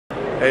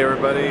Hey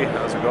everybody,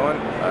 how's it going?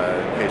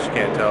 In case you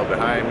can't tell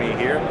behind me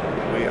here,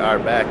 we are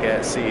back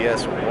at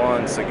CES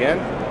once again.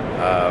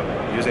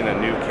 Using a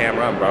new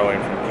camera I'm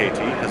borrowing from KT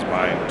because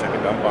mine took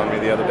a dump on me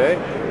the other day.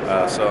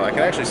 So I can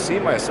actually see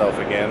myself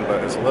again,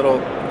 but it's a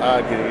little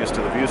odd getting used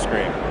to the view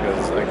screen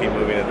because I keep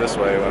moving it this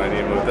way when I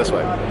need to move it this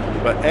way.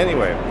 But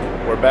anyway,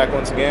 we're back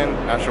once again.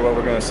 Not sure what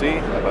we're going to see,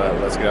 but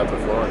let's get out to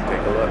the floor and take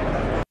a look.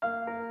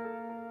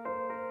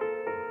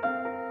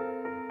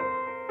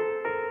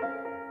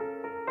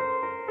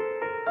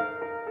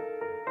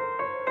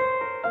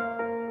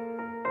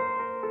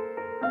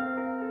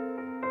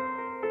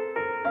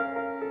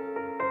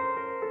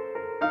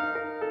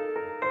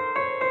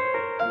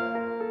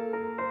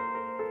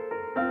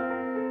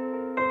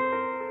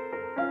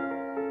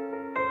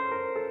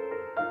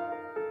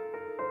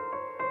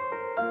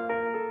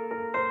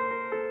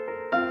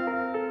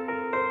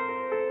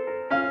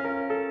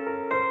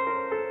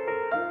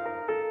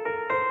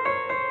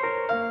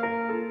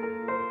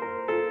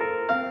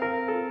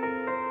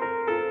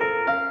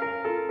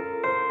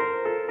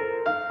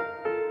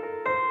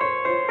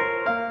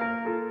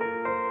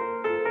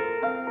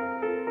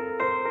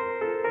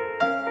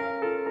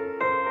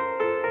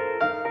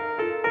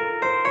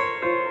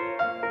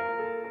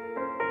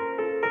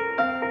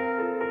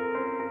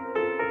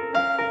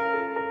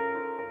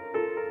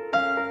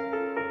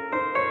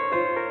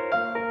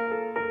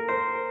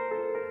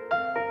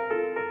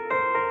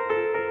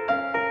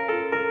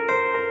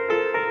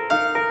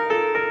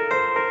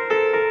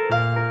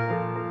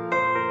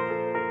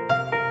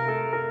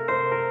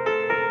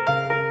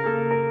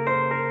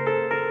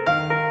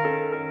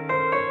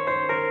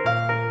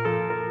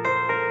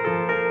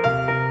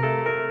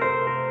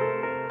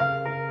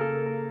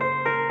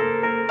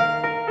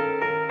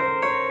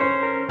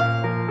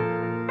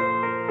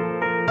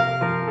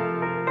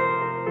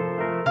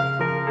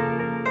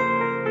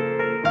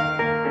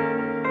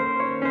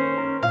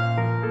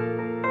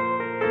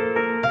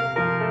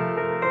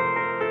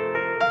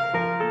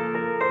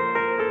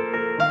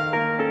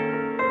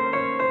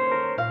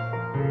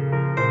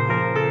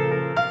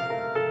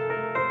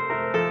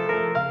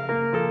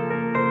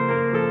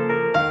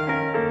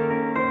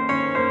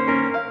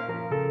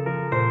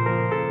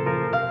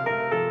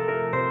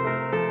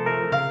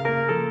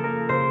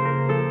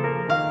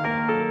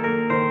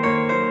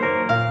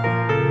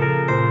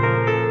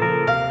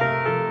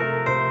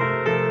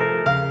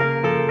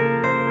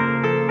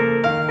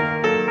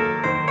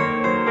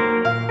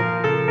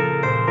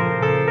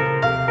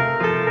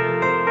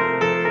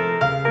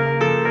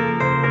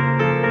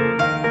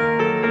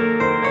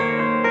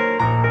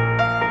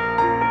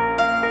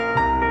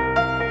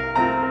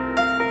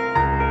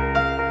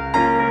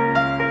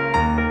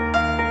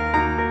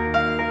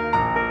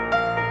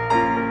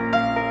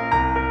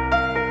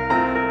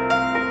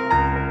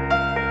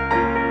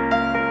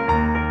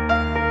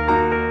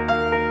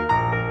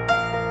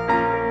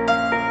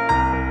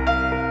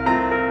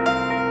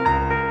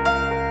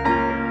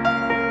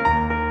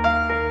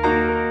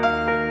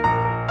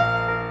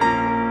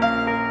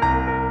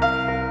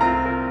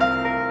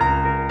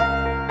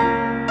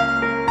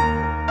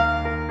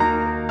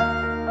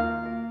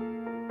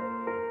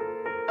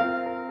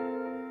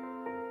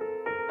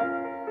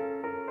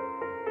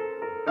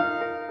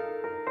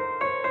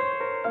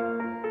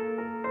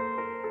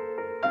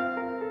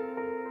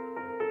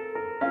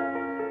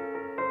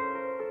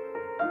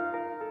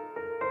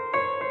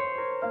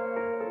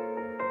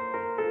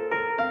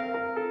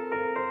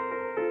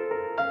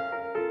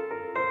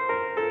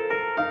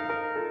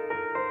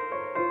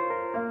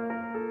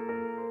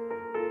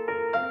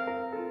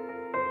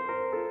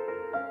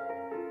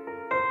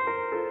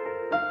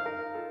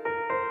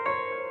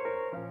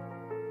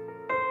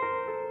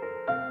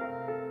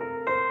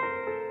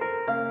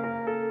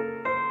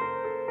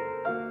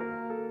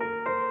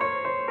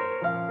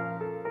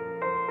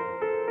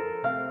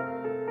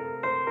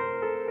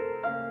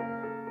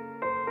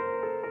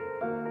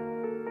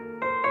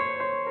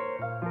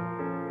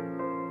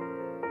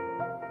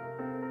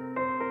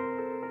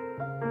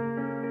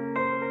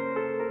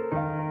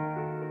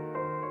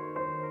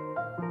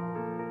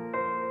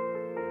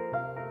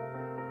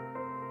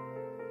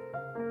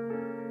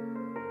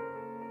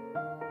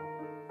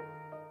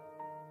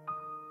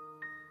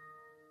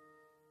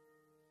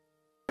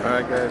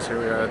 Alright guys, here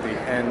we are at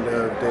the end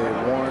of day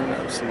one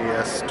of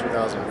CES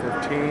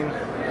 2015.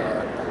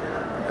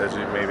 As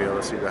you may be able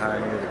to see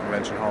behind me, the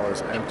convention hall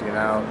is emptying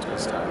out.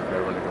 It's time for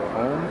everyone to go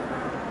home.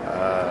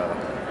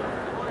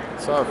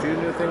 Saw a few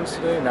new things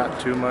today, not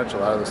too much, a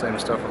lot of the same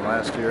stuff from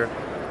last year.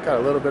 Got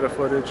a little bit of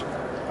footage.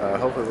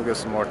 Hopefully we'll get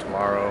some more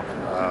tomorrow.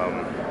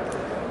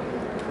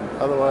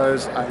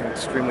 Otherwise, I'm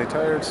extremely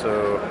tired,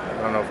 so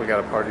I don't know if we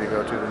got a party to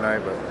go to tonight,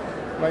 but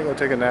might go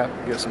take a nap,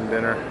 get some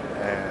dinner,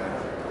 and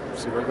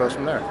see where it goes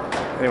from there.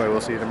 Anyway,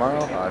 we'll see you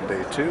tomorrow on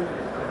day 2.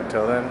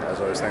 Until then, as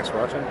always, thanks for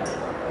watching.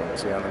 We'll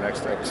see you on the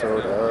next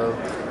episode of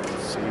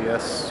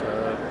CES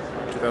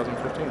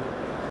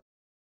 2015.